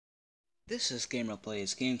This is Gamer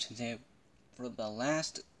Plays Games, and today, for the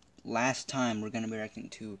last time, we're going to be reacting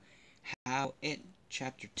to How It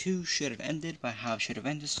Chapter 2 Should Have Ended by How It Should Have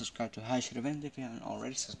Ended. Subscribe to How It Should Have Ended if you haven't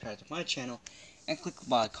already. Subscribe to my channel, and click the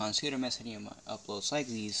bell icon so you don't miss any of my uploads like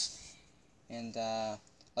these. And,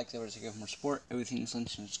 like the videos to give more support, everything is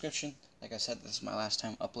linked in the description. Like I said, this is my last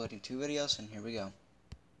time uploading 2 videos, and here we go.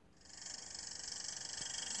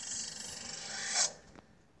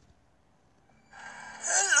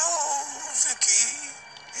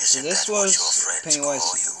 So this was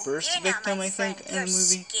Pennywise's first victim, I think, in the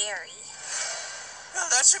movie. Scary. Well,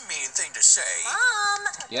 that's a mean thing to say.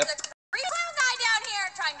 Mom! Yep. There's a clown guy down here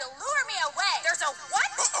trying to lure me away. There's a what?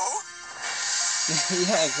 Uh-oh.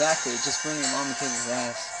 Yeah, exactly. Just bring your mom and kick his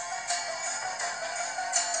ass.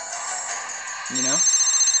 You know?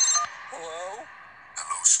 Hello?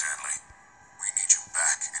 Hello, Stanley. We need you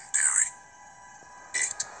back in Derry.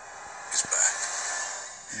 It is back.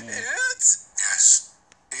 Yeah. It? Yes.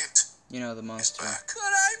 It. You know, the monster. But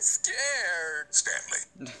I'm scared. Stanley,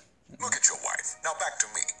 look at your wife. Now back to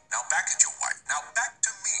me. Now back at your wife. Now back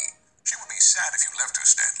to me. She would be sad if you left her,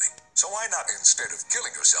 Stanley. So why not, instead of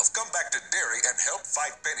killing yourself, come back to Derry and help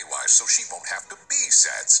fight Pennywise so she won't have to be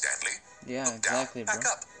sad, Stanley? Yeah, Look exactly, down. Back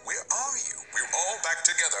bro. up. Where are you? We're all back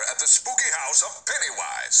together at the spooky house of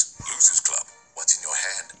Pennywise. Losers Club. What's in your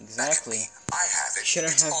hand? Exactly. I have it.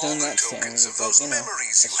 Shouldn't It's have all done the that, Stanley. tokens of But, those you know,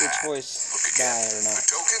 memories a you switch had. voice Look again. guy or not. The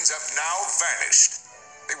tokens have now vanished.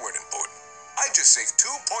 They weren't important. I just saved 2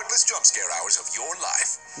 pointless jump scare hours of your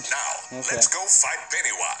life. Now, Okay. let's go fight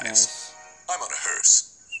Pennywise. Nice. I'm on a hearse.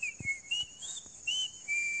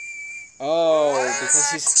 Oh,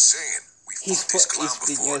 because I'm saying, we've fought this clown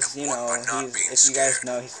before because, you and won know, by not he's, being if you guys scared.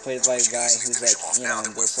 know, he's played by a guy who's like, you know,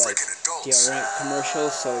 in those like deodorant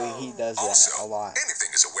commercials, so he does that Also, a lot.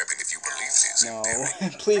 anything is a weapon if you believe it's No,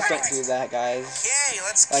 in please don't do that, guys. Okay,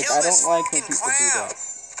 let's Like, kill I this don't like when fucking people do clown. that.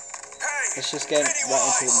 Hey, Let's just get right into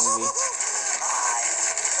the movie.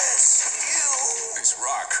 This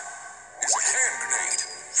rock is a hand grenade.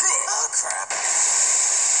 Oh, crap.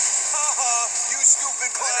 Haha, you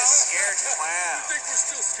stupid clown. I'm a scared clown. You think we're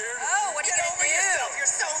still scared? Oh, what are you Get gonna over do? yourself. You're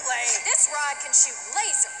so lame. This rod can shoot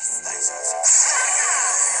lasers.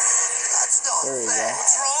 That's not There we fair. go.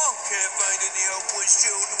 What's wrong? Can't find any upward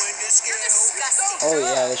shooting when this You're disgusting. Oh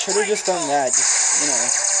yeah, they should have just done that. Just, you know,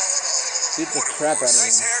 beat the crap out of him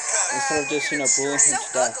Nice haircut. instead of just, you know, bullying him So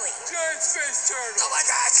to death. ugly. Giant space turtle. Oh my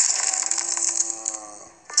gosh.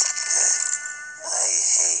 I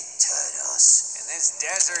hate turtles. And this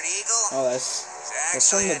desert eagle? Oh, that's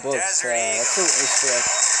from the books. That's a Easter egg.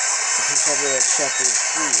 This is probably like chapter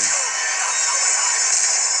 3.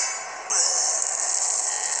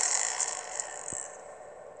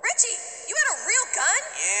 Richie, you had a real gun?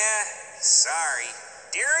 Yeah, sorry.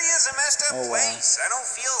 Derry is a messed up Oh, wow. place. I don't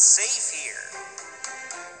feel safe here.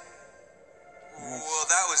 Well,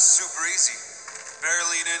 that was super easy.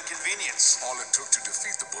 Barely an inconvenience. All it took to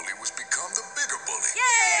defeat the bully was become the bigger bully.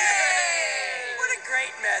 Yay! What a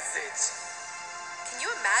great message. Can you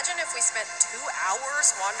imagine if we spent 2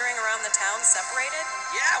 hours wandering around the town separated?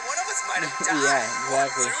 Yeah, one of us might have died. Yeah,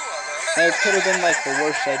 exactly. 2 of us. It could have been like the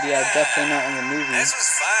worst idea. Definitely not in the movie. This was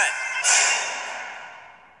fun.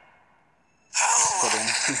 Kidding.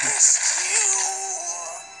 you.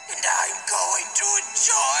 And I'm going to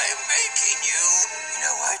enjoy making you. You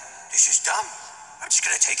know what? This is dumb. I'm just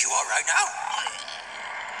going to take you out right now.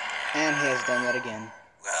 And he has done that again.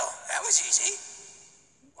 Well, that was easy.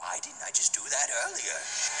 Why didn't I just do that earlier?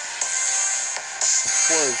 Of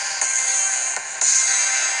course.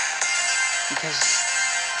 Because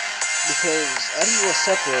Eddie was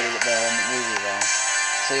separated though in the movie though.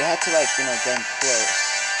 So you had to like, you know, get him close.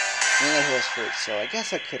 And then he was first, so I guess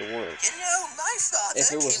that could work. You know, my father If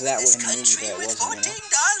it was came that to way this in the movie, country but it with wasn't, you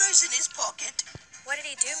know. $14 in his pocket. What did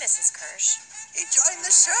he do, Mrs. Kirsch? He joined the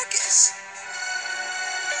circus.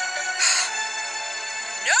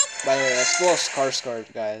 Nope! By the way, that's Will Skarsgård,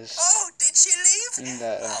 guys. Oh, did she leave? In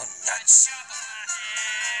that, Oh, nuts.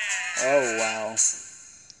 oh wow.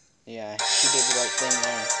 Yeah, she did the right thing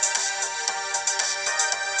there.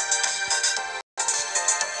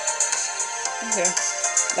 Okay,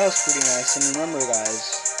 that was pretty nice. And remember,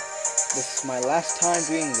 guys, this is my last time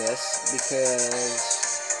doing this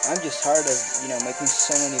because I'm just tired of, you know, making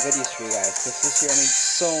so many videos for you guys. Because this year I made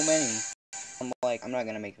so many. I'm like, I'm not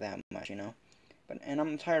gonna make that much, you know. And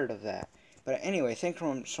I'm tired of that. But anyway, thank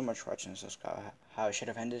you so much for watching. Subscribe. How it should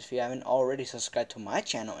have ended. If you haven't already, subscribe to my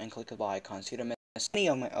channel and click the bell icon so you don't miss any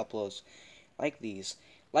of my uploads like these.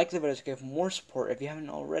 Like the video to give more support if you haven't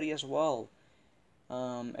already as well.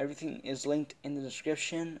 Everything is linked in the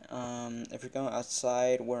description. If you're going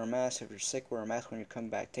outside, wear a mask. If you're sick, wear a mask when you come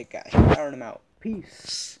back. Take a shower and I'm out.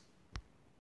 Peace.